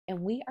and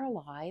we are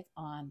live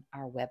on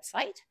our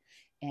website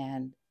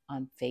and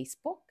on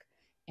Facebook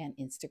and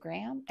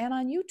Instagram and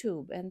on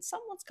YouTube. And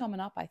someone's coming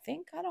up, I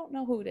think. I don't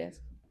know who it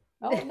is.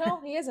 Oh, no,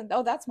 he isn't.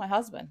 Oh, that's my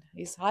husband.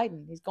 He's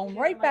hiding. He's going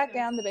right back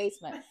down the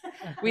basement.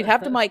 We'd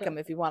have to mic him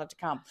if he wanted to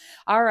come.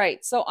 All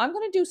right. So I'm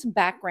going to do some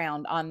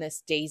background on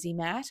this daisy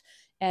mat.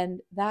 And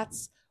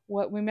that's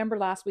what, remember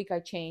last week I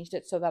changed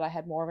it so that I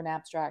had more of an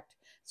abstract.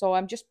 So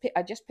I just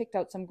picked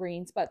out some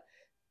greens. But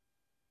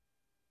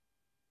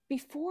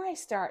before I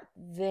start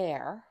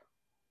there,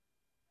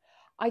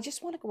 I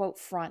just want to go out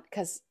front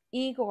because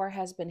Igor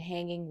has been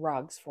hanging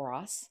rugs for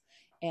us.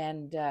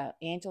 And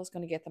Angela's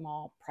going to get them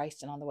all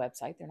priced and on the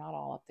website. They're not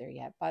all up there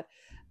yet. But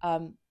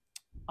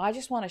I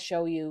just want to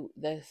show you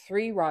the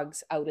 3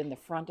 rugs out in the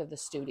front of the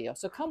studio.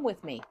 So come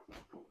with me.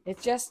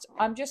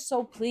 I'm just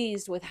so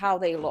pleased with how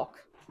they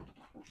look.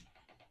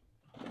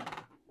 There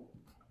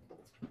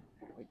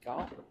we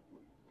go.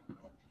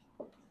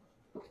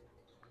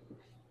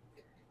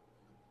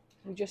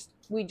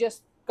 We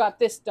just got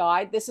this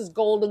dyed. This is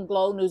Golden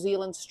Glow New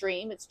Zealand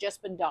Stream. It's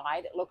just been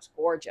dyed. It looks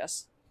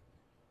gorgeous.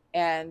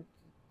 And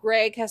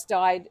Greg has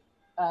dyed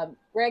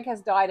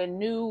a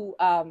new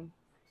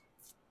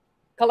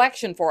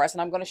collection for us,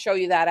 and I'm going to show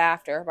you that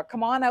after. But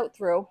come on out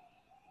through.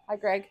 Hi,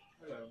 Greg.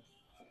 Hello.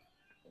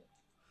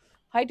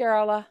 Hi,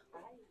 Darla. Hi.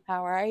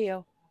 How are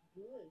you?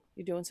 Good.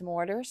 You doing some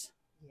orders?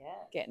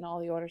 Yeah. Getting all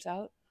the orders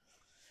out?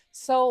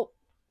 So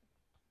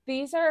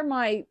these are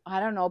my, I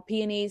don't know,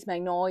 peonies,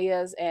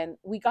 magnolias, and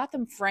we got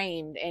them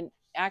framed. And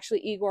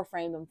actually, Igor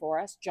framed them for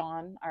us.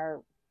 John,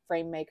 our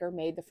frame maker,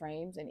 made the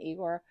frames, and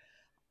Igor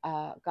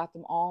got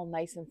them all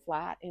nice and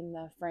flat in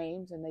the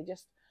frames. And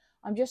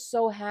I'm just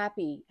so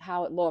happy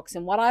how it looks.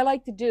 And what I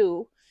like to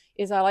do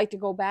is I like to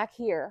go back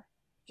here,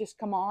 just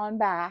come on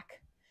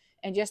back,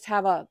 and just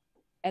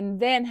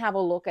then have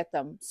a look at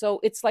them. So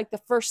it's like the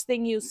first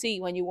thing you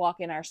see when you walk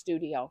in our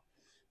studio.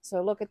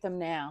 So look at them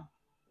now.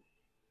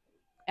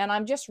 And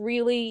I'm just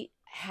really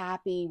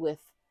happy with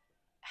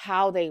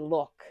how they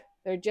look.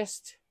 They're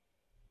just,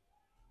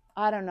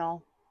 I don't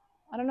know.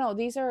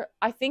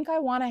 I think I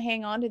want to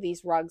hang on to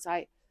these rugs.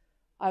 I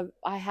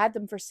had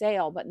them for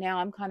sale, but now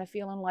I'm kind of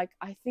feeling like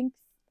I think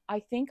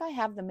I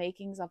have the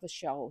makings of a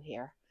show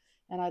here,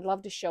 and I'd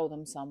love to show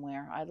them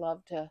somewhere. I'd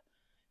love to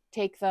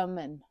take them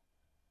and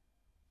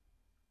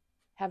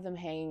have them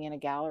hanging in a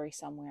gallery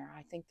somewhere.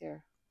 I think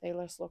they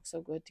just look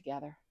so good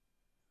together.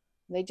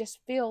 They just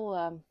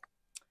feel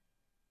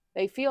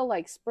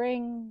like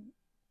spring,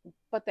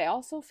 but they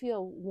also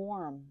feel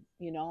warm.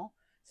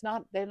 It's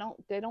not, they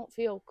don't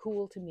feel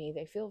cool to me.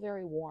 They feel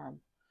very warm,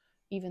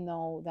 even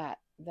though that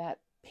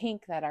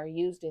pink that are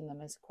used in them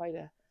is quite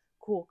a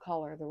cool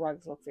color. The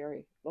rugs look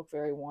very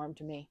warm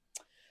to me.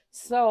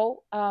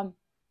 So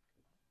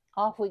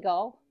off we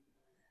go.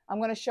 I'm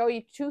going to show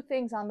you 2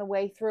 things on the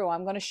way through.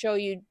 I'm going to show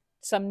you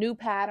some new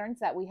patterns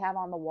that we have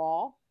on the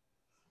wall.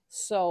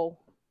 So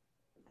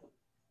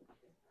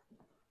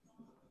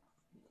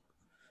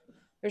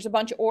there's a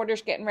bunch of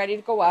orders getting ready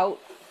to go out.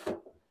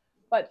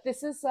 But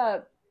this is,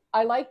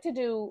 I like to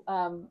do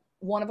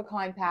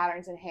one-of-a-kind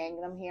patterns and hang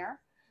them here.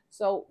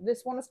 So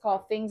this one is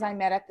called Things I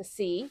Met at the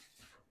Sea.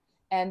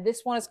 And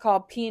this one is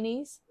called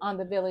Peonies on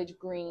the Village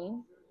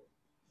Green.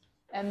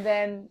 And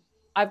then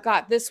I've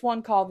got this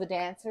one called The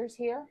Dancers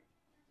here.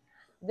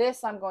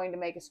 This I'm going to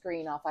make a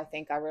screen off. I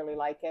think I really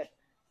like it.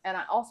 And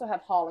I also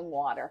have Hauling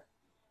Water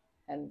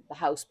and the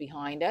house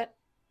behind it.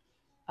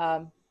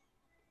 I'm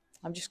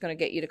just going to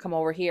get you to come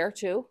over here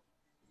too.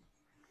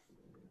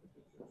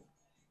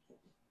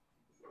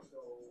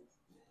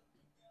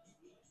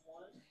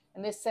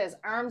 And this says,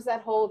 arms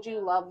that hold you,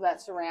 love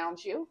that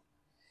surrounds you.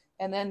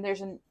 And then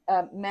there's a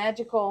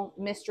magical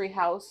mystery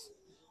house.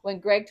 When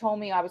Greg told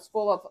me I was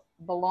full of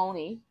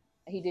baloney,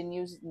 he didn't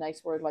use a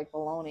nice word like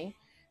baloney,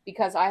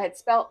 because I had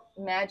spelled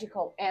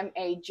magical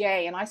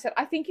M-A-J. And I said,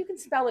 I think you can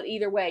spell it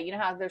either way. You know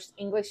how there's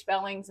English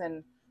spellings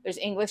and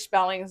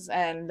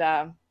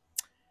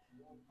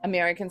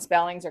American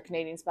spellings, or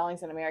Canadian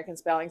spellings and American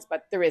spellings,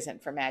 but there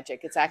isn't for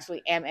magic. It's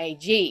actually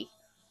M-A-G-I-C-A-L,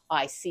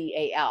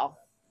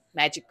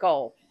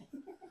 magical.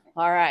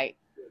 All right,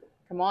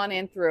 come on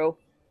in through.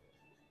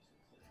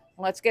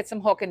 Let's get some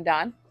hooking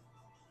done.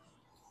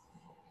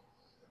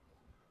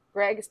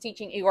 Greg is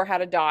teaching Igor how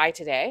to dye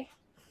today.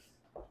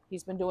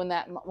 He's been doing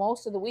that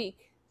most of the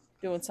week,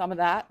 doing some of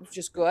that, which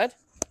is good.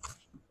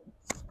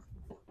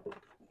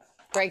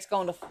 Greg's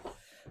going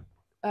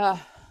to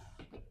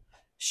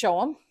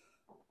show him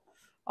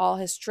all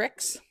his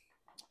tricks.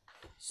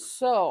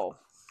 So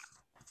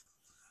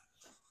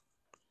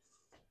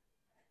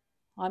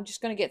I'm just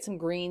going to get some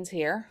greens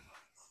here.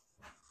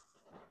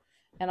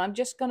 And I'm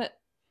just going to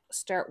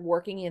start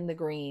working in the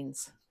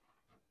greens.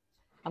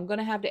 I'm going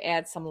to have to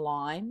add some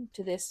lime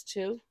to this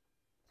too.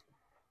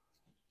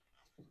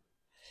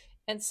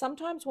 And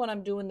sometimes when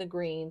I'm doing the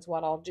greens,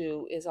 what I'll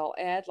do is I'll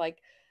add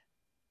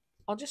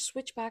I'll just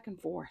switch back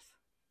and forth.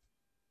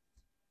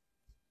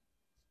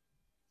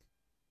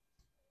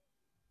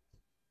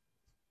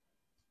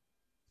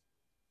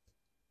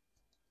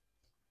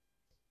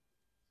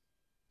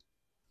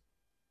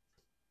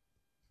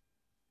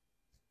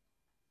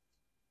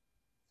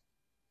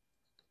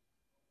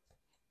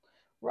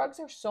 Rugs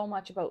are so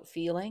much about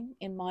feeling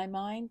in my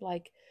mind.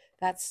 Like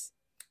that's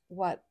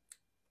what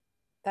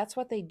that's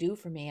what they do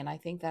for me, and I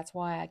think that's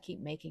why I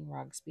keep making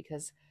rugs,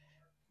 because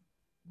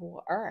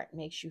well, art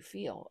makes you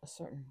feel a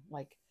certain,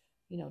 like,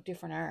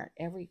 different art.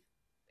 Every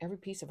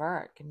piece of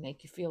art can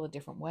make you feel a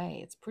different way.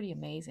 It's pretty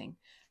amazing.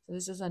 So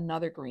this is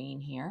another green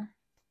here.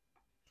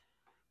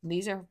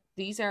 These are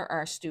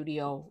our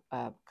studio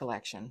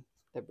collection,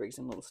 the Briggs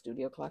and Little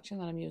studio collection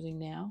that I'm using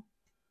now.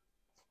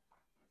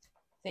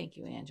 Thank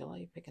you, Angela.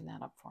 You're picking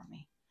that up for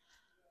me.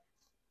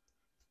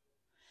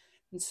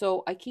 And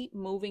so I keep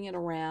moving it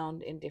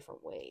around in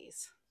different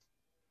ways.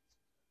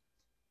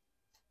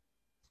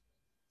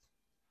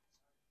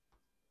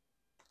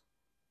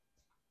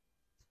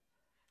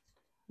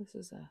 This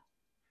is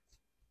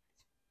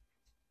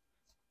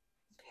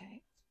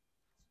okay.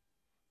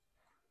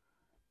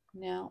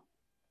 Now,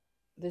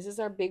 this is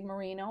our big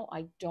merino.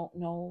 I don't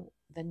know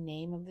the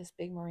name of this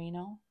big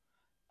merino.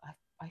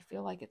 I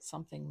feel like it's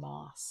something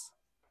moss.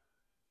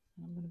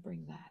 And I'm going to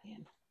bring that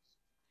in.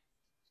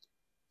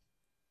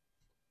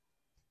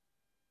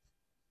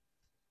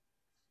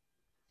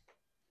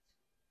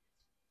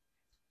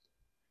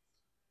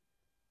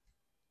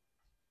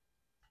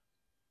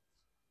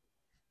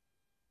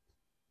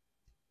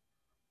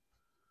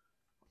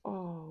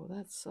 Oh,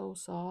 that's so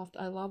soft.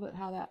 I love it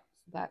how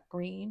that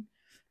green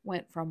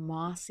went from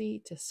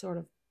mossy to sort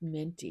of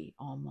minty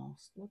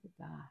almost. Look at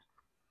that.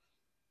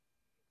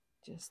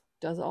 Just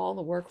does all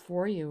the work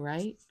for you,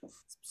 right?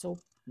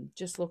 So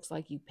just looks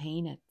like you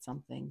painted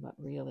something, but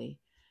really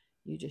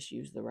you just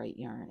use the right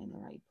yarn in the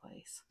right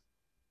place.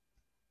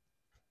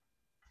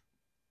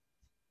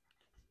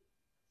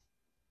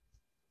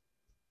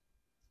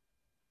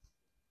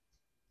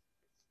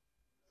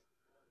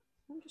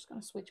 I'm just going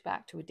to switch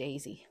back to a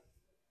daisy.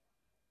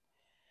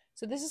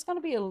 So this is going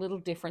to be a little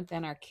different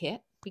than our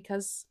kit,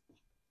 because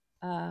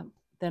than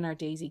our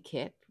daisy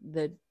kit.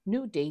 The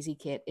new daisy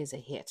kit is a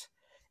hit.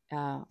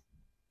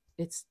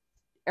 It's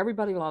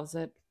everybody loves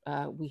it.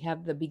 We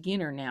have the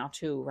beginner now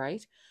too,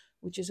 right?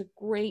 Which is a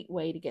great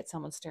way to get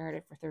someone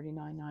started for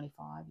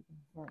 $39.95. You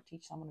can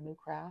teach someone a new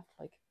craft.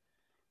 Like,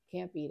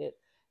 can't beat it.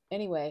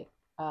 Anyway,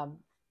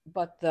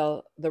 but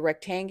the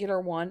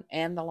rectangular one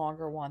and the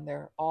longer one,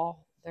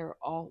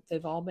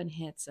 they've all been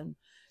hits, and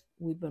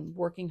we've been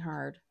working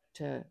hard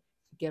to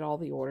get all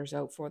the orders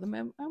out for them,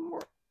 and we're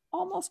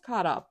almost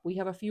caught up. We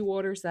have a few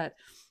orders that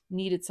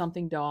needed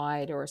something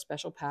dyed or a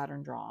special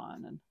pattern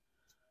drawn, and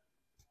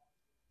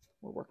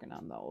we're working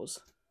on those.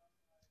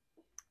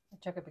 I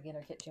took a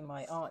beginner kit to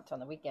my aunt on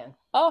the weekend.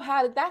 Oh,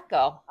 how did that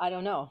go? I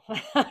don't know.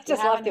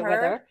 Just left it with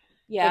her.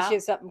 Yeah.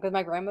 She's something, because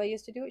my grandmother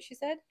used to do it, she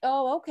said.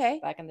 Oh, okay.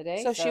 Back in the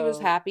day. So she was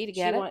happy to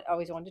get it.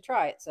 Always wanted to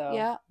try it. So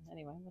yeah.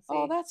 Anyway, let's see.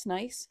 Oh, that's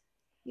nice.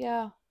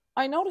 Yeah.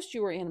 I noticed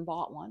you were in and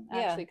bought one,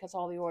 actually, because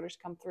all the orders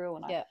come through,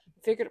 and I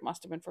figured it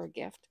must have been for a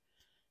gift.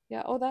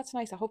 Yeah. Oh, that's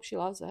nice. I hope she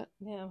loves it.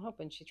 Yeah, I'm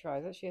hoping she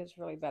tries it. She has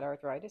really bad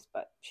arthritis,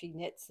 but she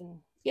knits and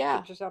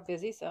keeps herself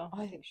busy, so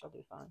I think she'll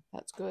do fine.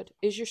 That's good.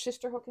 Is your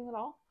sister hooking at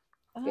all?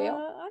 Gail?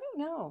 I don't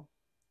know.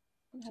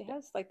 She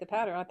has like the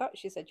pattern. I thought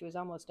she said she was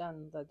almost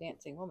done the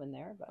dancing woman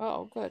there, but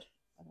oh, good.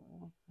 I don't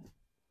know.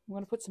 I'm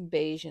going to put some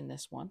beige in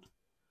this one.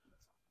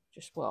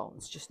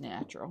 It's just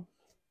natural.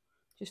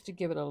 Just to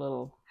give it a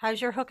little.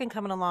 How's your hooking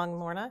coming along,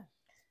 Lorna?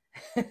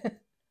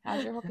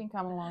 How's your hooking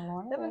coming along,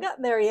 Lorna? Haven't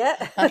gotten there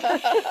yet.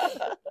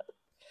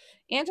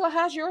 Angela,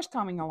 how's yours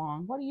coming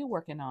along? What are you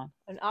working on?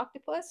 An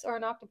octopus or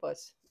an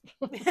octopus?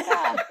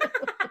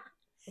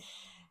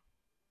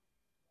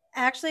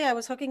 Actually, I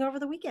was hooking over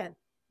the weekend.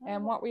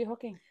 And what were you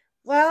hooking?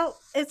 Well,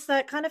 it's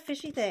that kind of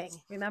fishy thing.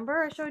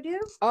 Remember I showed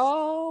you?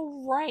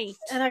 Oh, right.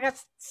 And I got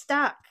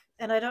stuck.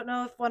 And I don't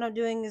know if what I'm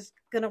doing is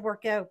going to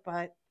work out,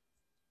 but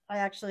I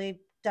actually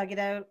dug it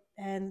out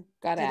and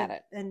got at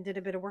it. And did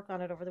a bit of work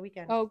on it over the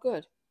weekend. Oh,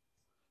 good.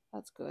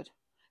 That's good.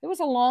 It was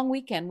a long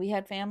weekend. We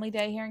had Family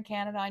Day here in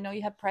Canada. I know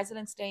you had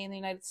President's Day in the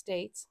United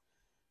States.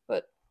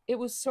 But it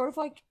was sort of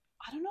like,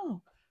 I don't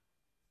know.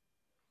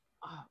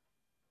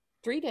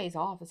 3 days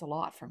off is a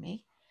lot for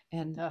me.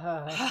 And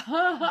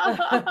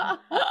not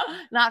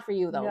for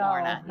you though, no.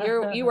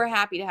 Lorna. You were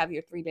happy to have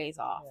your 3 days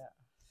off.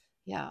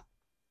 Yeah.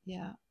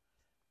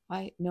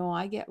 I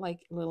get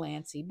like a little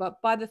antsy,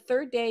 but by the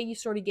third day you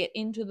sort of get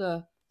into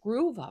the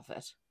groove of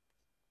it.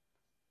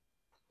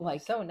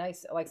 Like so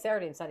nice. Like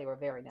Saturday and Sunday were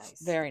very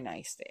nice. Very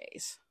nice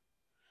days.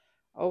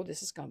 Oh,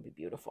 this is gonna be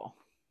beautiful.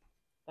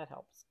 That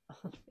helps.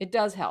 It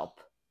does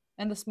help.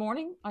 And this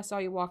morning I saw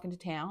you walk into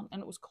town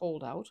and it was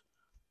cold out,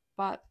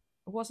 but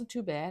it wasn't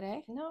too bad,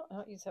 eh? No,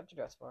 you just have to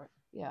dress for it.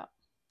 Yeah.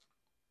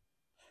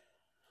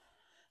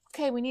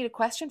 Okay, we need a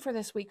question for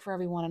this week for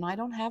everyone, and I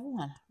don't have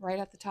one right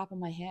at the top of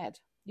my head.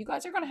 You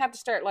guys are going to have to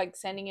start like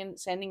sending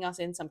us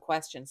in some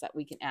questions that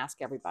we can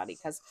ask everybody,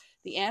 because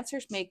the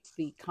answers make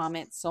the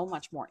comments so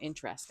much more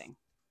interesting.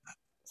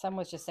 Someone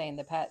was just saying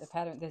the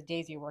pattern, the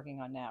daisy you're working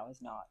on now is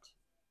not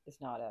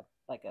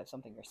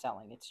something you're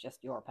selling. It's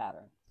just your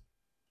pattern.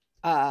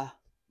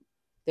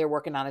 They're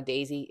working on a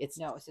daisy.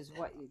 No, it says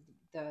what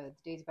the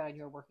daisy pattern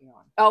you're working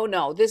on. Oh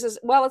no, this is,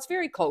 well, it's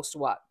very close to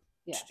what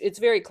Yeah. It's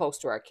very close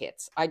to our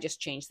kits. I just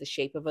changed the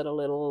shape of it a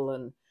little,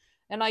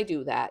 and I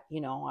do that,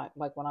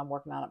 like when I'm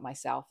working on it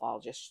myself, I'll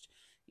just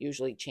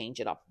usually change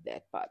it up a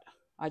bit, but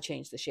I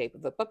change the shape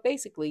of it. But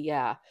basically,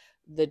 yeah,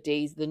 the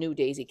new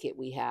daisy kit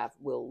we have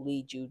will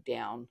lead you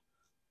down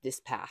this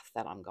path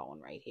that I'm going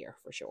right here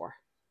for sure.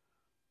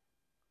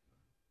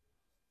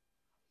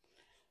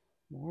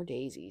 More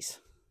daisies.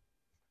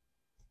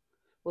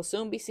 We'll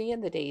soon be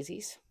seeing the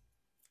daisies.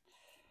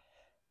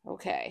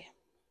 Okay.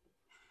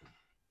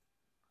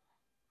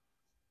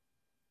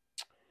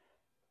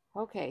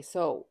 Okay,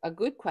 so a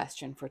good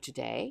question for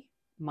today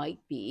might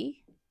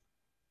be,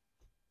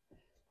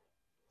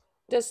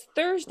 does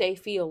Thursday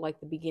feel like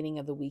the beginning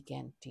of the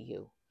weekend to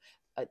you?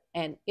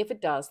 And if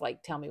it does,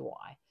 like, tell me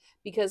why.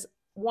 Because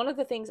one of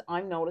the things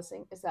I'm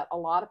noticing is that a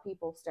lot of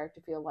people start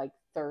to feel like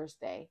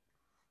Thursday,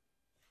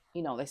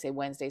 they say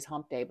Wednesday's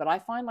hump day, but I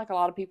find like a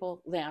lot of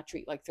people now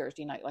treat like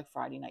Thursday night like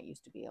Friday night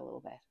used to be a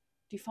little bit.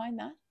 Do you find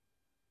that?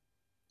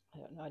 I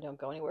don't know. I don't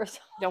go anywhere. So.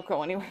 Don't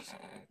go anywhere.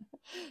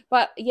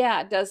 But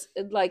yeah,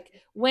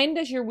 when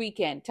does your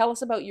weekend? Tell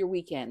us about your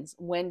weekends.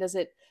 When does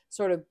it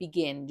sort of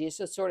begin? Do you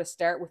just sort of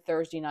start with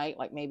Thursday night?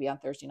 Like maybe on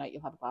Thursday night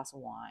you'll have a glass of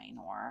wine,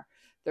 or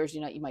Thursday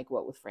night you might go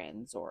out with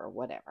friends or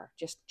whatever.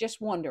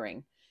 Just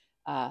wondering.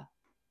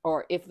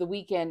 Or if the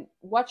weekend,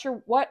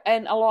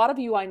 and a lot of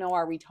you I know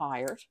are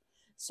retired.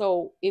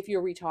 So if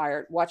you're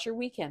retired, what's your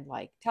weekend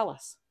like? Tell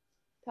us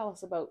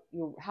about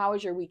how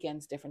is your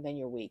weekends different than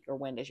your week, or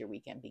when does your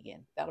weekend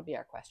begin? That'll be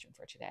our question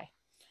for today.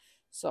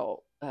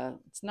 So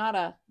it's not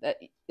a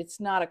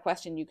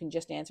question you can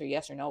just answer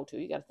yes or no to.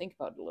 You got to think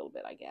about it a little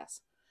bit, I guess.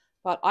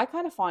 But I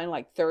kind of find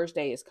like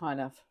Thursday is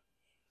Friday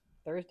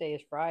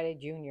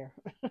Junior.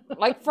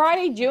 Like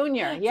Friday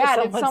Junior. Yeah,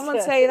 did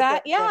someone say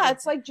that? Yeah,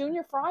 it's like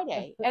Junior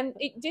Friday. And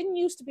it didn't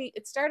used to be,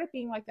 it started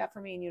being like that for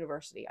me in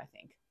university, I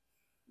think.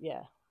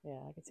 Yeah,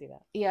 I can see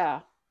that. Yeah.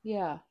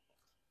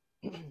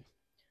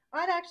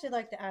 I'd actually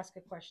like to ask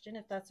a question,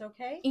 if that's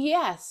okay.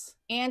 Yes.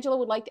 Angela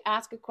would like to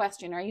ask a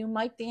question. Are you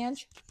mic'd,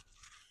 Ange?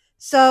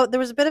 So there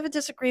was a bit of a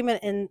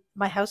disagreement in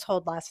my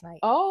household last night.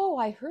 Oh,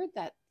 I heard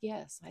that.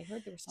 Yes, I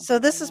heard there was something. So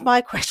this is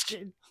my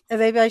question, and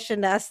maybe I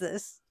shouldn't ask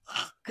this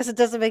because it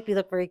doesn't make me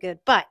look very good.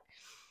 But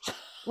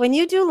when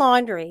you do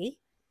laundry,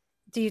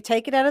 do you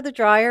take it out of the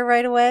dryer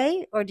right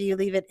away, or do you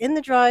leave it in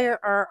the dryer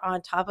or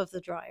on top of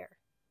the dryer?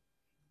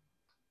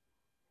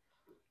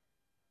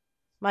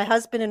 My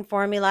husband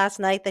informed me last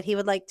night that he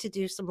would like to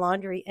do some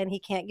laundry, and he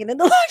can't get in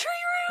the laundry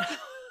room.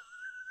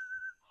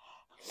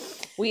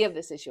 We have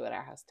this issue at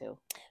our house too.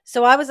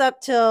 So I was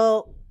up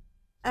till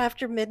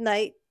after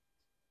midnight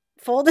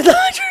folding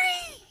laundry.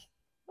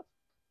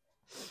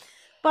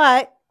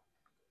 But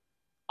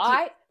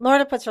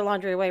Lorna puts her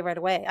laundry away right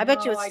away. I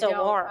bet you it's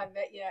still warm. I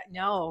bet you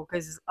no,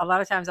 because a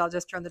lot of times I'll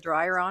just turn the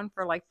dryer on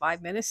for like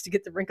 5 minutes to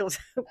get the wrinkles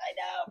out. I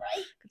know,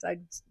 right?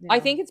 Because I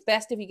think it's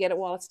best if you get it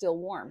while it's still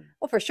warm.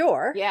 Well, for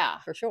sure. Yeah,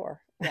 for sure.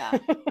 Yeah.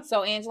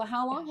 So Angela,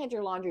 how long had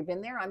your laundry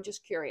been there? I'm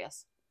just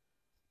curious.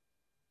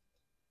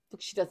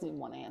 Look, she doesn't even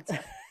want to answer.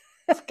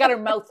 She's got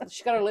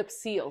her lips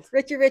sealed.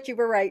 Richie,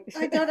 we're right.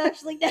 I don't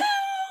actually know.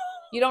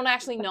 You don't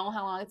actually know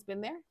how long it's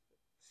been there?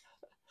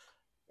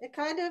 It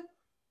kind of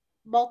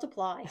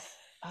multiplies.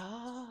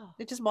 Oh.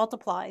 It just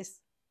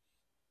multiplies.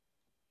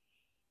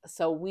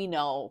 So we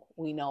know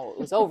it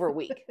was over a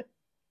week.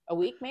 A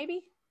week,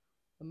 maybe?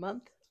 A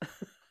month?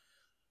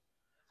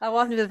 How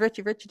often does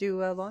Richie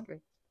do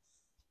laundry?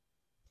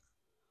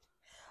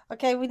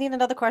 Okay, we need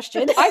another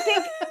question.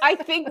 I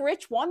think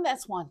Rich won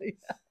this one.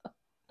 Yeah.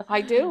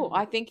 I do.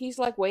 I think he's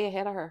like way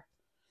ahead of her.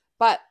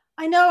 But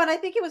I know, and I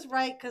think it was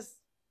right because,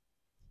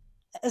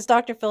 as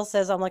Dr. Phil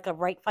says, I'm like a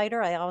right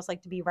fighter. I always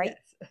like to be right.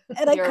 Yes.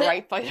 And you're a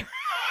right fighter.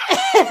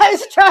 I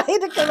was trying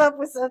to come up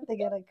with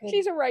something, and I couldn't.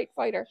 She's a right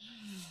fighter.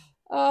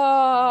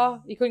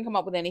 You couldn't come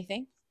up with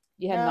anything?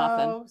 You had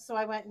nothing? So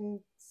I went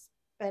and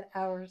spent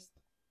hours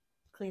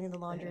cleaning the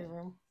laundry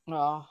room.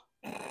 Oh.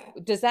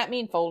 Does that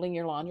mean folding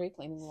your laundry,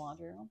 cleaning the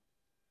laundry room?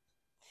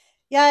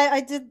 Yeah,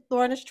 I did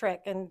Lorna's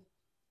trick and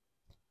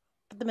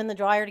put them in the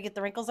dryer to get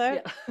the wrinkles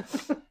out.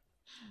 Yeah.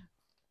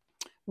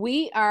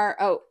 We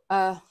are,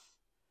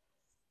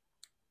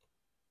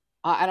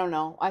 I don't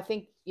know. I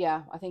think you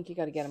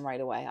got to get them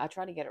right away. I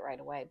try to get it right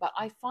away, but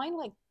I find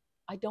like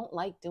I don't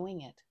like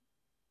doing it.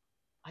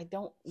 I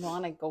don't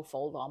want to go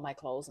fold all my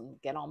clothes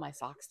and get all my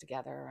socks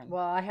together. And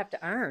Well, I have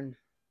to iron.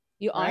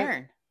 You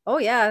iron? Oh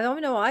yeah,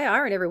 I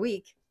iron every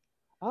week.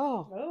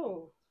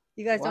 Oh,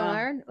 you guys don't Wow.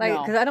 iron? Like,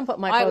 No. because I don't put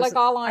my clothes.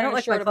 I'll I iron don't a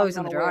like my shirt if clothes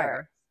I'm in the gonna wear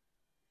dryer.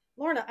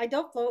 Lorna, I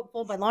don't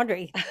fold my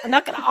laundry. I'm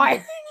not going to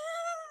iron.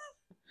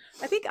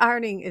 I think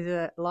ironing is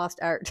a lost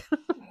art.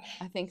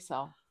 I think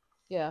so.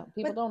 Yeah,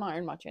 people don't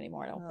iron much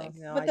anymore, I don't think.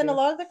 No, But I then do. a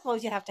lot of the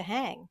clothes you have to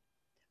hang.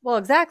 Well,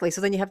 exactly. So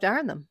then you have to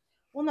iron them.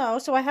 Well, no.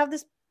 So I have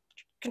this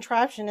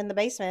contraption in the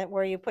basement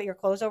where you put your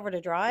clothes over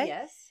to dry.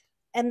 Yes.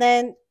 And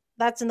then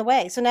that's in the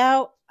way. So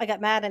now I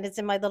got mad and it's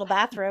in my little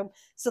bathroom.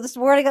 So this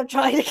morning I'm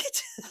trying to get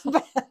to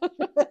the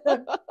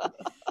bathroom.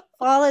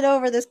 Falling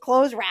over this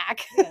clothes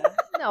rack. Yeah.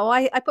 No,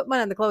 I put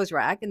mine on the clothes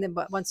rack, and then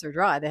but once they're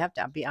dry, they have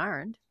to be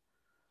ironed.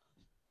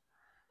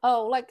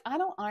 Oh, like I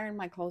don't iron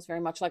my clothes very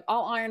much. Like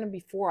I'll iron them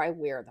before I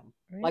wear them.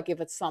 Really? Like if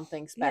it's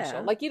something special.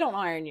 Yeah. Like you don't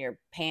iron your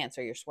pants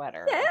or your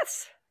sweater.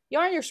 Yes. You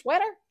iron your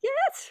sweater?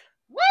 Yes.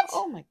 What?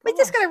 Oh my god. We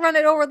just gotta run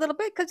it over a little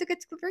bit because it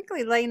gets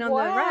wrinkly laying on the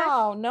rack.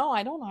 Wow. No,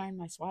 I don't iron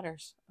my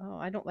sweaters. Oh,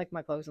 I don't like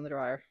my clothes in the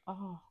dryer.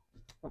 Oh.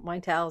 I want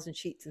mine towels and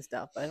sheets and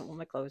stuff, but I don't want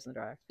my clothes in the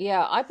dryer.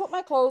 Yeah, I put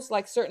my clothes,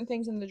 like certain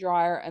things in the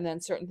dryer and then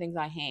certain things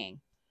I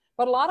hang.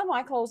 But a lot of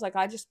my clothes, like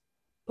I just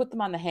put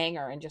them on the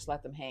hanger and just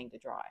let them hang to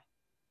dry.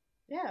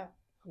 Yeah.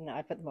 No,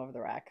 I put them over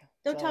the rack.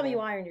 Don't tell me So- you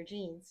iron your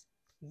jeans.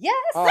 Yes.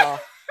 Oh,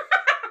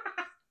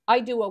 I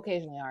do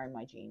occasionally iron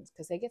my jeans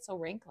because they get so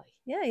wrinkly.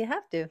 Yeah, you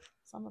have to.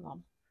 Some of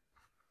them.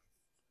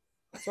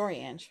 Sorry,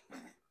 Ange.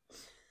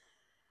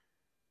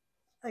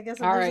 I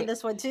guess All I'm losing right.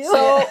 this one too.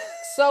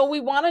 So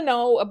we want to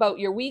know about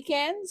your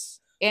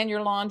weekends and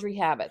your laundry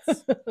habits.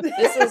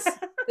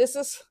 This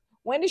is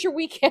when does your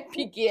weekend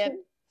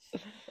begin?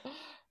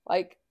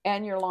 Like,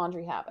 and your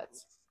laundry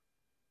habits.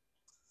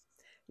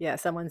 Yeah,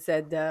 someone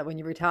said when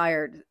you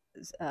retired,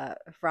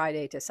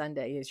 Friday to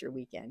Sunday is your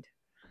weekend.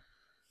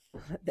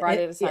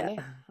 Friday to Sunday?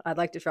 Yeah, I'd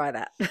like to try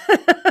that.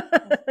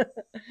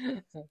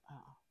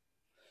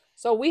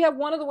 So we have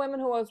one of the women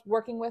who was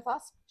working with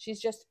us. She's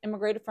just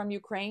immigrated from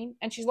Ukraine,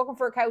 and she's looking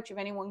for a couch. If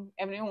anyone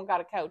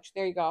got a couch,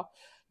 there you go.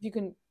 If you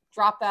can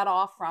drop that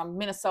off from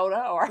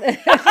Minnesota or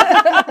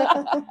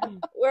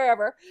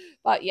wherever.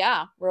 But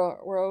yeah,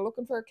 we're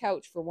looking for a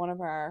couch for one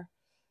of our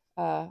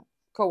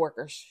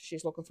coworkers.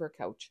 She's looking for a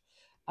couch,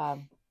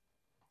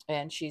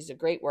 and she's a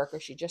great worker.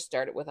 She just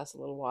started with us a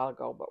little while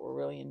ago, but we're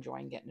really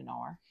enjoying getting to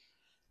know her.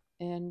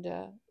 And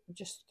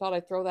just thought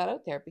I'd throw that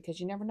out there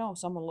because you never know,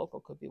 someone local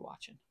could be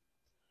watching.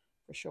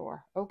 For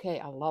sure. Okay,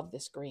 I love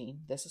this green.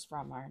 This is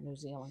from our New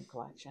Zealand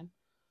collection.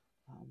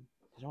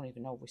 I don't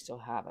even know if we still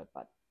have it,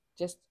 but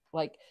just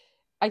like,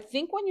 I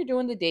think when you're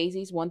doing the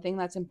daisies, one thing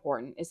that's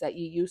important is that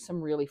you use some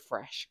really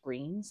fresh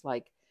greens,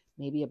 like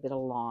maybe a bit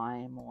of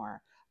lime,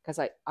 or because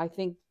I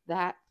think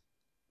that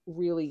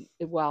really,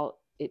 well,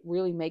 it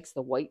really makes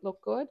the white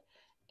look good.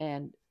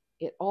 And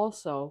it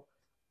also,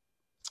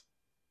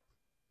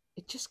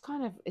 it just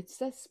kind of, it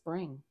says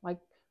spring. Like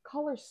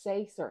colors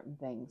say certain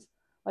things.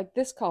 Like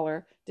this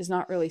color does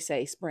not really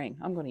say spring.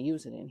 I'm going to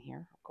use it in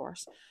here, of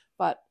course,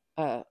 but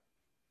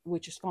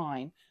which is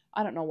fine.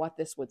 I don't know what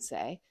this would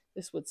say.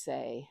 This would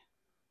say,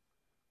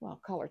 well,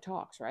 color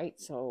talks, right?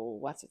 So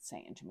what's it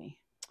saying to me?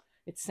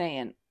 It's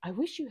saying, I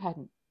wish you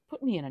hadn't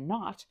put me in a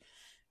knot.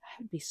 I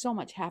would be so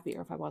much happier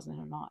if I wasn't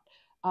in a knot.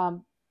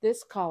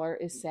 This color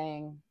is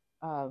saying,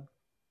 I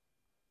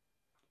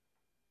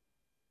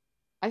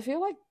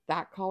feel like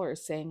that color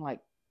is saying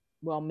like,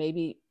 well,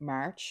 maybe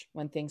March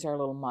when things are a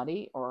little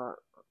muddy, or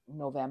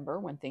November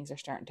when things are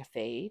starting to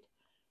fade.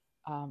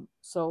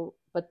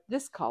 But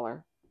this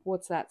color,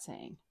 what's that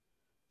saying?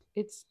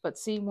 But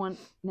see,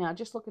 now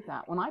just look at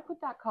that. When I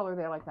put that color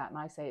there like that and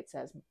I say it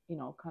says,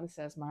 kind of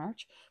says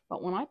March,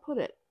 but when I put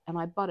it and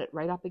I butt it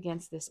right up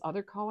against this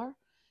other color,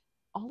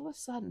 all of a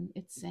sudden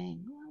it's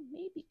saying, well,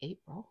 maybe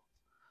April,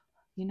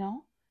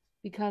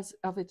 because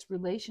of its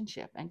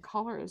relationship. And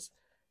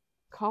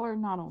color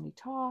not only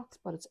talks,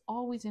 but it's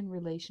always in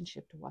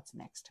relationship to what's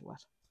next to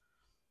it.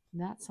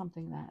 And that's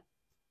something that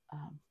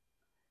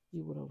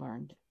you would have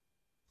learned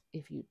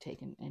if you'd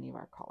taken any of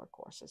our color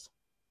courses.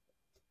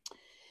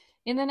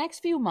 In the next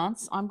few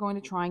months, I'm going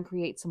to try and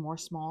create some more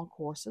small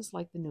courses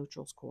like the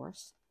neutrals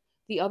course.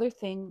 The other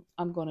thing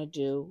I'm going to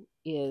do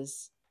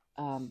is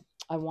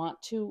I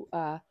want to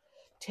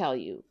tell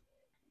you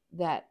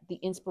that the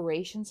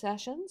inspiration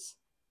sessions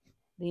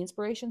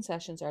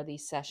are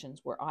these sessions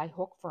where I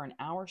hook for an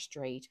hour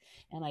straight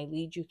and I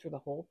lead you through the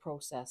whole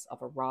process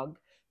of a rug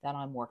that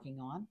I'm working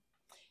on.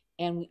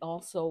 And we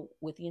also,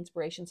 with the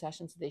inspiration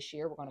sessions this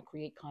year, we're going to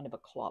create kind of a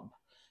club.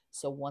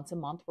 So once a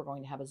month, we're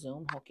going to have a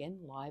Zoom hook-in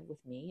live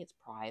with me. It's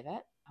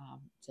private.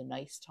 It's a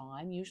nice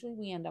time. Usually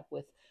we end up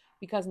with,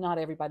 because not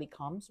everybody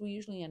comes, we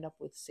usually end up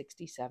with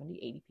 60, 70,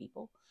 80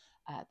 people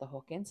at the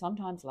hook-in,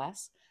 sometimes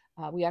less.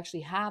 We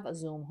actually have a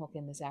Zoom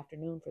hook-in this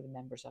afternoon for the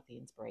members of the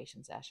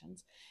inspiration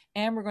sessions.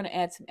 And we're going to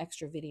add some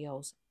extra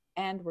videos,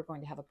 and we're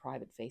going to have a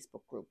private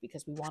Facebook group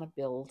because we want to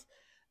build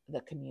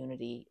the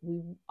community.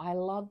 I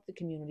loved the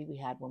community we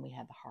had when we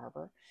had the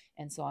harbor.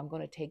 And so I'm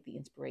going to take the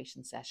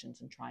inspiration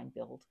sessions and try and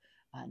build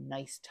a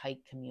nice, tight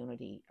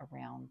community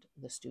around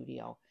the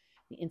studio.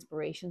 The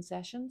inspiration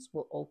sessions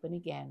will open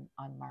again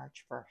on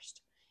March 1st.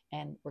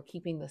 And we're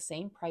keeping the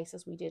same price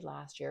as we did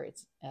last year.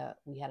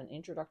 We had an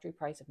introductory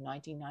price of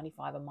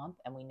 $19.95 a month,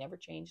 and we never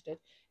changed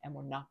it, and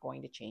we're not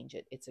going to change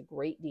it. It's a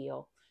great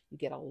deal. You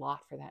get a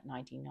lot for that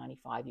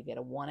 $19.95. You get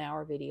a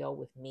 1-hour video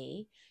with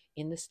me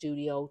in the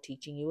studio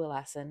teaching you a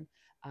lesson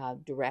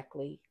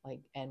directly,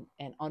 and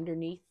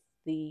underneath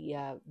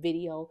the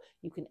video,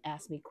 you can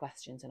ask me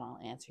questions and I'll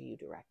answer you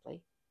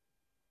directly,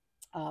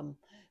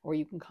 or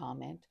you can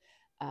comment.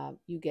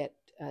 You get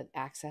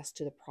access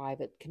to the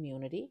private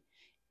community.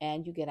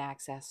 And you get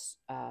access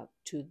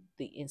to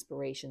the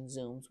inspiration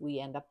Zooms. We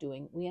ended up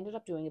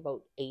doing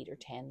about 8 or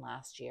 10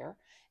 last year,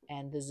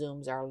 and the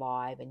Zooms are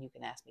live and you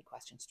can ask me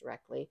questions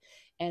directly.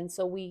 And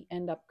so we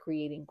end up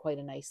creating quite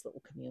a nice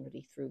little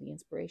community through the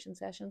inspiration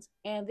sessions.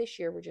 And this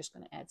year we're just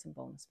going to add some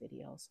bonus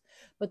videos.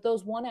 But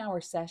those 1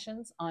 hour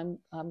sessions, I'm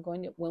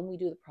going to, when we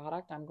do the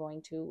product, I'm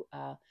going to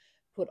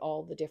put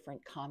all the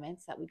different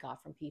comments that we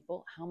got from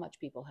people, how much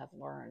people have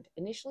learned.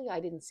 Initially, I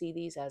didn't see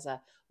these as a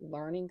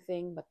learning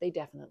thing, but they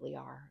definitely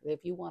are.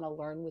 If you want to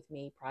learn with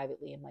me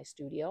privately in my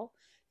studio,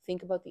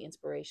 think about the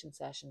inspiration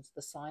sessions.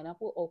 The sign up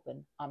will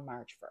open on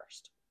March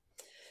 1st.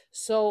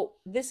 So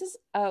this is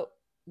a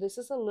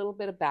little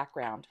bit of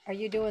background. Are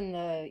you doing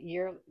the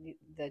year,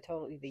 the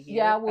year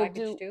Yeah,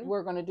 package too?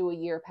 we're going to do a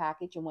year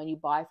package. And when you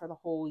buy for the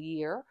whole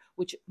year,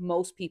 which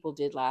most people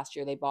did last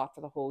year, they bought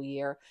for the whole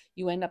year,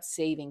 you end up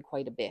saving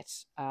quite a bit.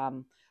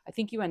 I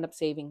think you end up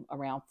saving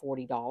around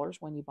 $40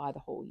 when you buy the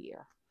whole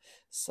year.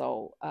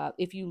 So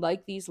if you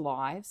like these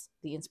lives,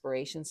 the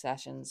inspiration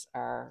sessions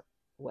are,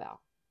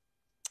 well,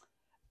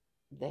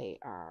 they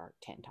are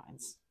 10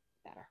 times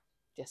better,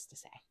 just to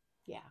say.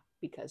 Yeah,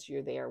 because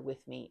you're there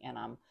with me and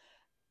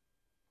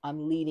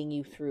I'm leading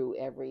you through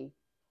every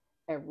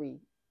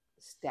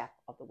step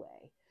of the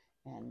way,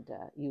 and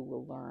you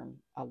will learn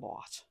a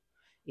lot.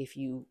 If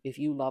you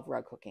love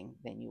rug cooking,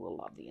 then you will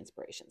love the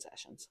inspiration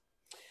sessions.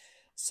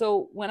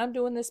 So when I'm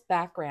doing this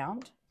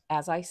background,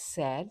 as I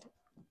said,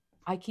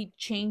 I keep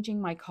changing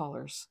my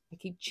colors. I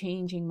keep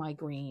changing my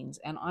greens,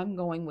 and I'm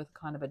going with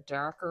kind of a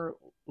darker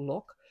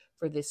look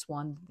for this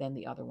one than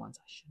the other ones.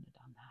 I shouldn't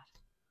have done that.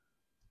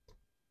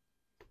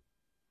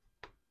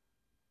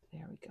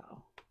 There we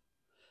go.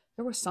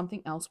 There was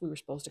something else we were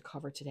supposed to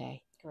cover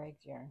today.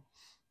 Greg's yarn.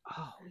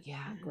 Oh,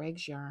 yeah,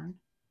 Greg's yarn.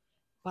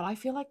 But I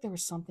feel like there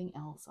was something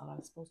else that I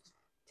was supposed to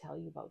tell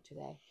you about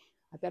today.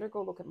 I better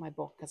go look at my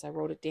book because I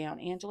wrote it down.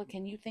 Angela,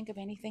 can you think of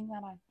anything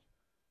that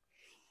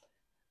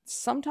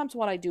Sometimes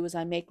what I do is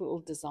I make little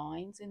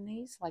designs in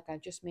these. Like I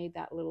just made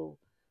that little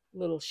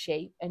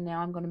shape, and now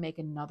I'm going to make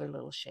another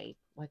little shape.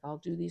 Like I'll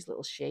do these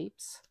little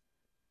shapes.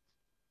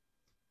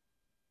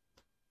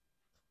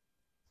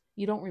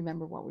 You don't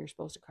remember what we were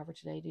supposed to cover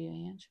today, do you,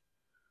 Ange?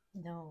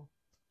 No.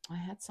 I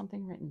had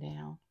something written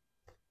down,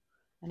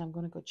 and I'm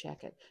going to go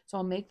check it. So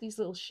I'll make these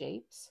little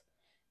shapes,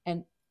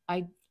 and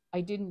I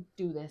didn't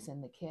do this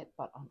in the kit,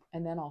 but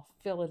and then I'll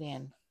fill it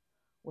in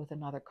with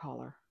another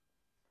color,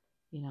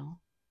 you know,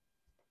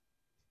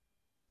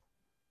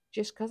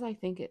 just because I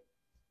think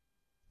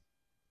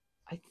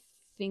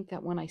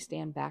that when I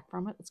stand back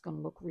from it, it's going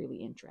to look really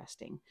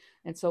interesting.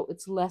 And so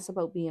it's less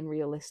about being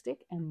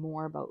realistic and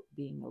more about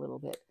being a little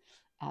bit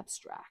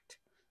abstract.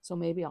 So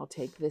maybe I'll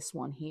take this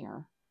one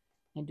here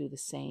and do the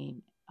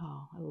same.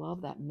 Oh, I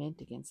love that mint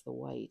against the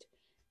white,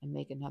 and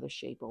make another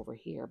shape over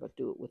here, but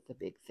do it with the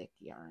big thick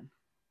yarn.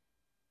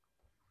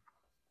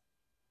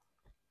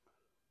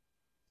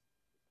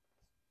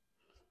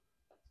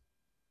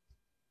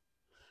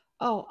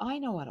 Oh, I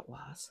know what it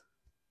was.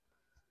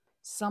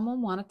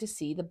 Someone wanted to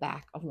see the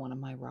back of one of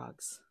my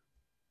rugs.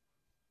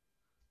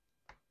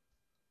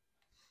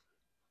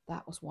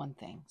 That was one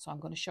thing. So I'm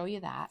going to show you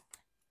that.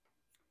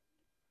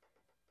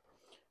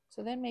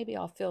 So then maybe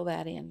I'll fill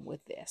that in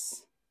with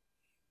this.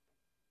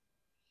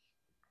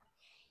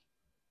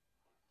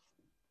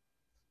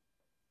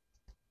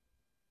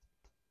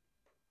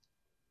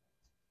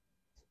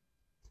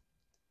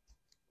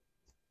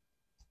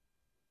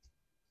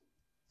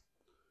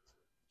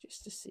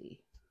 Just to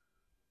see.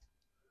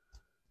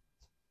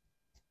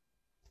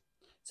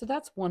 So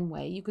that's one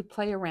way. You could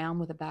play around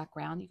with a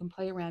background. You can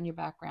play around your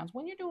backgrounds.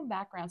 When you're doing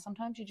backgrounds,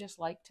 sometimes you just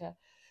like to,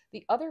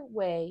 the other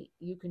way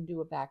you can do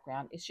a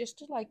background is just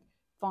to like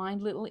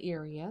find little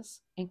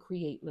areas and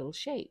create little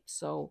shapes.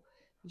 So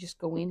you just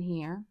go in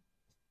here,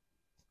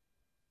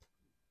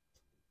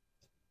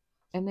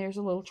 and there's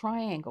a little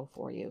triangle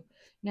for you.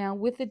 Now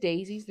with the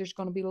daisies, there's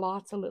going to be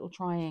lots of little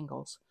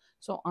triangles.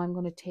 So I'm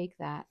going to take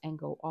that and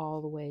go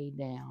all the way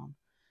down,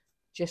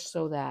 just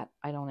so that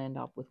I don't end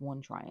up with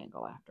one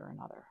triangle after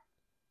another.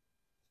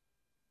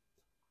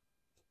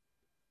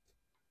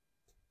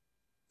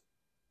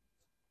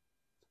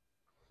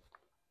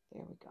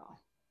 There we go.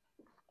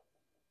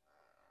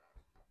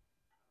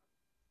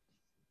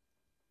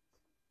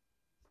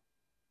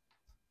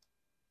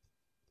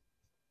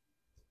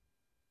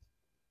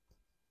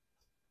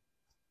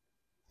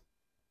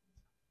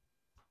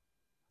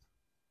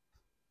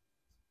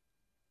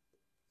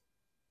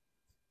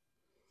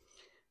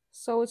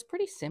 So it's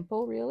pretty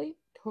simple, really,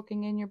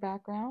 hooking in your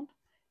background.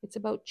 It's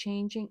about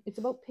changing, it's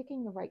about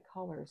picking the right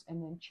colors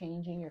and then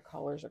changing your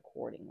colors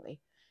accordingly.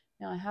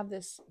 Now I have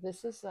this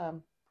is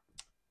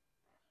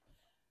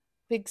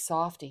Big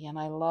Softy, and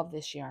I love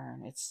this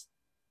yarn. It's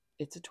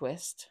a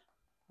twist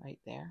right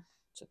there.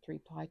 It's a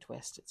 3-ply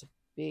twist. It's a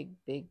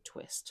big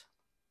twist.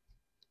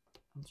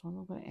 And so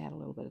I'm going to add a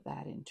little bit of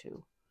that in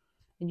too.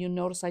 And you'll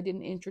notice I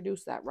didn't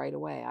introduce that right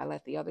away. I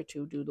let the other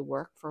two do the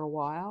work for a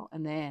while,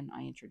 and then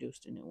I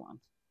introduced a new one.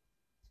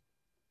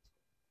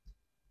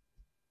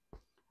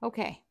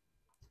 Okay.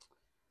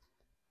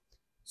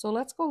 So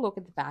let's go look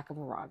at the back of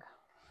a rug.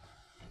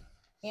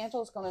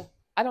 Angela's going to,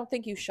 I don't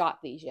think you shot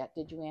these yet,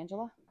 did you,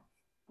 Angela?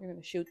 You're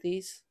going to shoot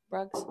these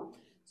rugs.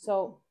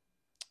 So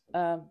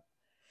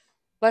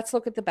let's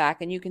look at the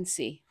back, and you can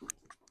see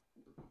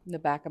in the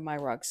back of my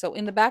rug. So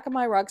in the back of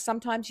my rug,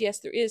 sometimes, yes,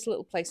 there is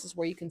little places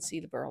where you can see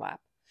the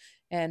burlap,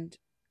 and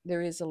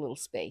there is a little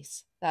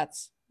space. That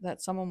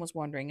someone was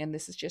wondering, and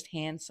this is just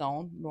hand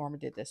sewn. Norma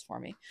did this for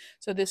me.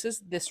 So this is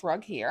this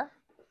rug here.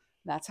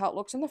 That's how it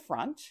looks in the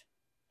front,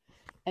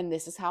 and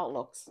this is how it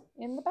looks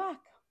in the back.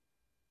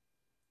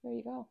 There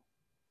you go,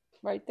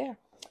 right there.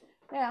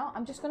 Now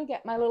I'm just going to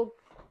get my little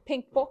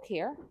pink book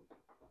here.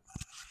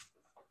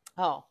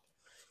 Oh,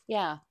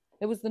 yeah.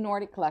 It was the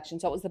Nordic collection.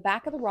 So it was the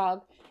back of the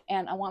rug,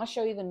 and I want to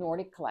show you the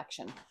Nordic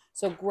collection.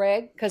 So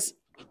Greg, because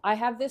I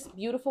have this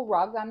beautiful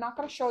rug. I'm not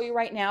going to show you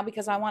right now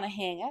because I want to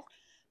hang it,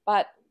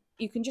 but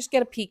you can just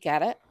get a peek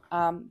at it.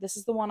 This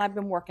is the one I've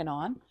been working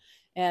on,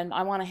 and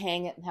I want to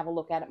hang it and have a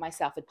look at it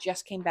myself. It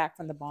just came back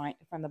from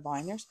the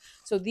binders.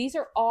 So these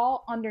are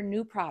all under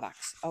new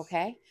products,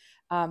 okay?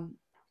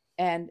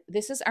 And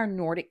this is our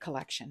Nordic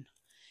collection.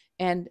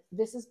 And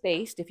this is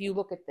based, if you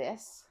look at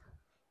this,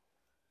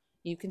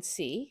 you can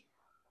see.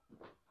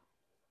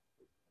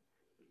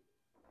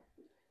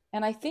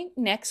 And I think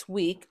next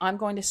week I'm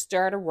going to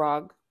start a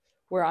rug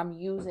where I'm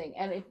using,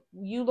 and if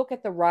you look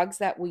at the rugs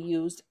that we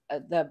used,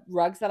 the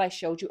rugs that I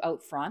showed you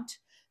out front,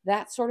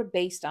 that's sort of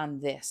based on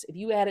this. If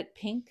you added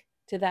pink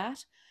to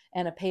that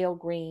and a pale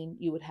green,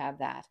 you would have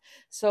that.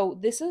 So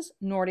this is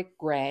Nordic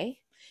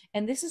Gray,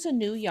 and this is a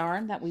new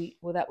yarn that we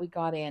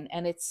got in,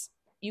 and it's,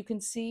 you can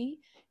see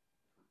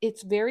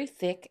it's very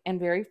thick and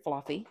very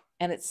fluffy,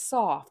 and it's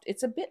soft.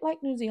 It's a bit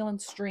like New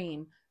Zealand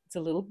Stream. It's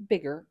a little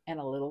bigger and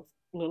a little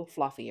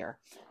fluffier.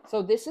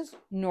 So this is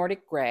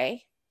Nordic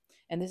Gray,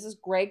 and this is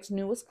Greg's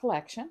newest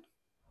collection,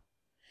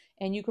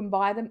 and you can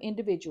buy them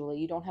individually.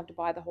 You don't have to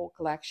buy the whole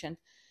collection.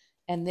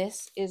 And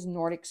this is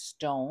Nordic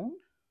Stone,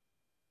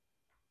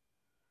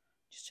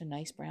 just a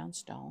nice brown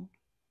stone.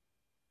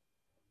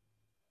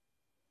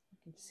 You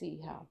can see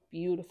how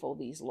beautiful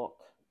these look.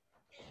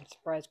 I'm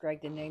surprised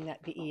Greg didn't name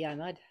that PEI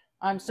mud.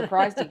 I'm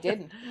surprised he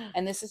didn't.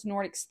 And this is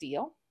Nordic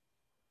Steel.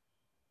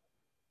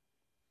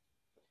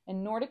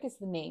 And Nordic is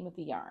the name of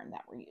the yarn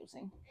that we're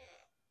using.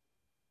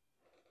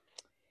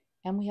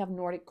 And we have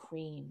Nordic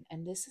Cream.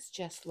 And this is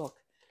just, look,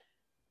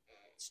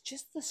 it's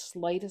just the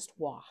slightest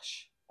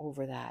wash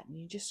over that. And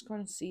you're just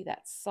going to see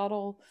that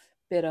subtle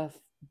bit of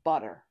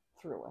butter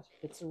through it.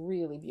 It's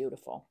really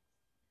beautiful.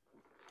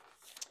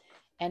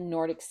 And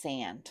Nordic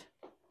Sand.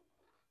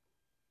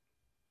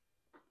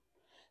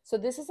 So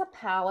this is a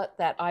palette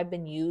that I've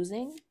been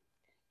using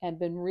and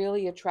been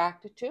really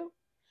attracted to.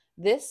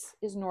 This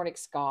is Nordic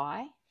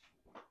Sky.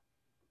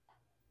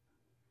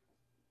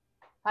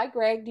 Hi,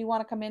 Greg. Do you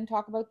want to come in and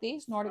talk about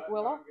these? Nordic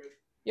Willow?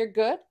 You're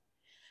good?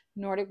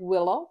 Nordic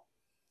Willow,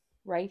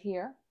 right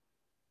here.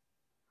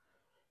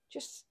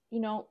 Just, you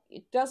know,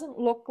 it doesn't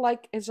look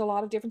like there's a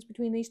lot of difference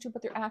between these two,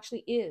 but there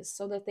actually is,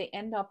 so that they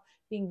end up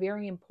being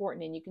very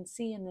important. And you can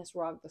see in this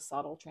rug the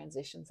subtle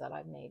transitions that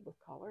I've made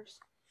with colors.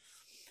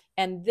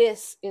 And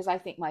this is, I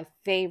think, my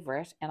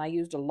favorite, and I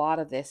used a lot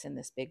of this in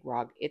this big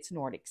rug. It's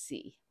Nordic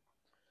Sea.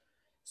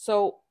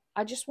 So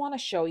I just want to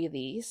show you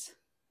these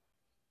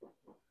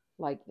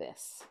like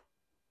this.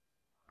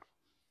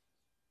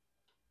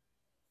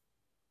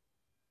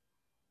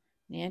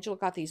 And Angela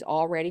got these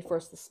all ready for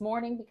us this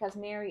morning because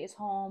Mary is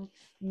home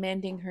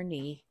mending her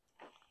knee.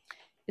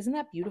 Isn't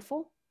that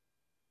beautiful?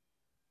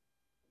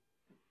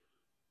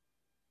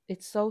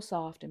 It's so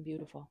soft and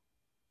beautiful.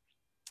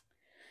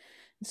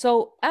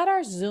 So at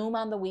our Zoom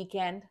on the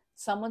weekend,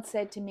 someone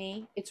said to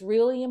me, it's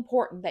really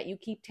important that you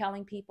keep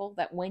telling people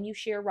that when you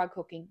share rug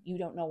hooking, you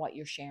don't know what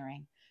you're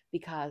sharing,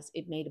 because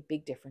it made a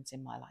big difference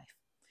in my life.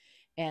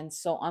 And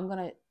so I'm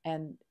going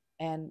to,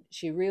 and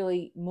she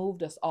really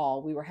moved us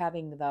all. We were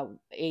having the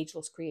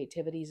Ageless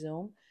Creativity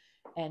Zoom,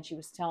 and she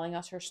was telling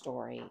us her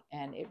story,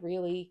 and it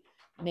really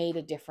made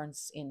a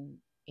difference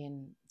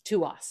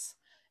to us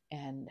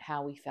and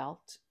how we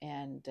felt.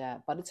 And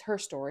but it's her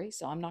story,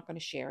 so I'm not going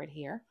to share it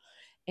here.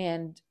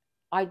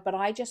 But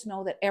I just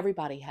know that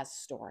everybody has a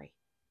story.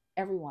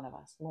 Every one of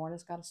us.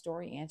 Lorna's got a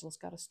story. Angela's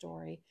got a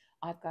story.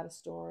 I've got a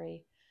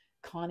story.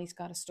 Connie's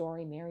got a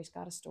story. Mary's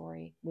got a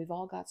story. We've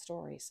all got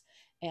stories.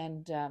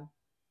 And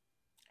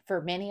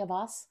for many of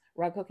us,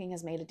 rug hooking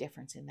has made a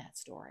difference in that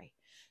story.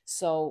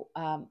 So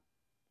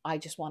I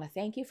just want to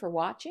thank you for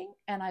watching.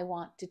 And I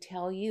want to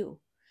tell you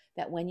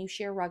that when you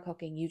share rug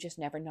hooking, you just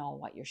never know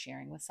what you're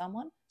sharing with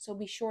someone. So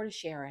be sure to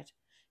share it.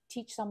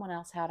 Teach someone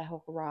else how to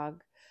hook a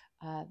rug.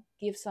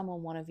 Give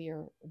someone one of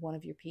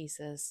your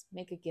pieces.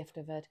 Make a gift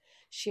of it.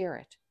 Share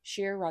it.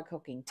 Share rug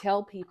hooking.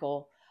 Tell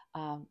people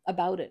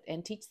about it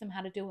and teach them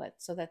how to do it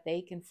so that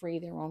they can free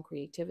their own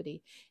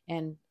creativity.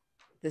 And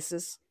this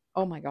is,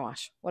 oh my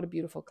gosh, what a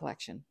beautiful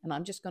collection. And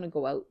I'm just going to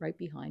go out right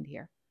behind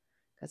here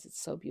because it's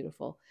so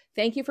beautiful.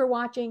 Thank you for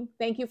watching.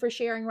 Thank you for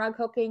sharing rug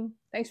hooking.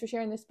 Thanks for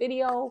sharing this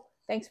video.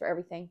 Thanks for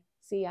everything.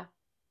 See ya.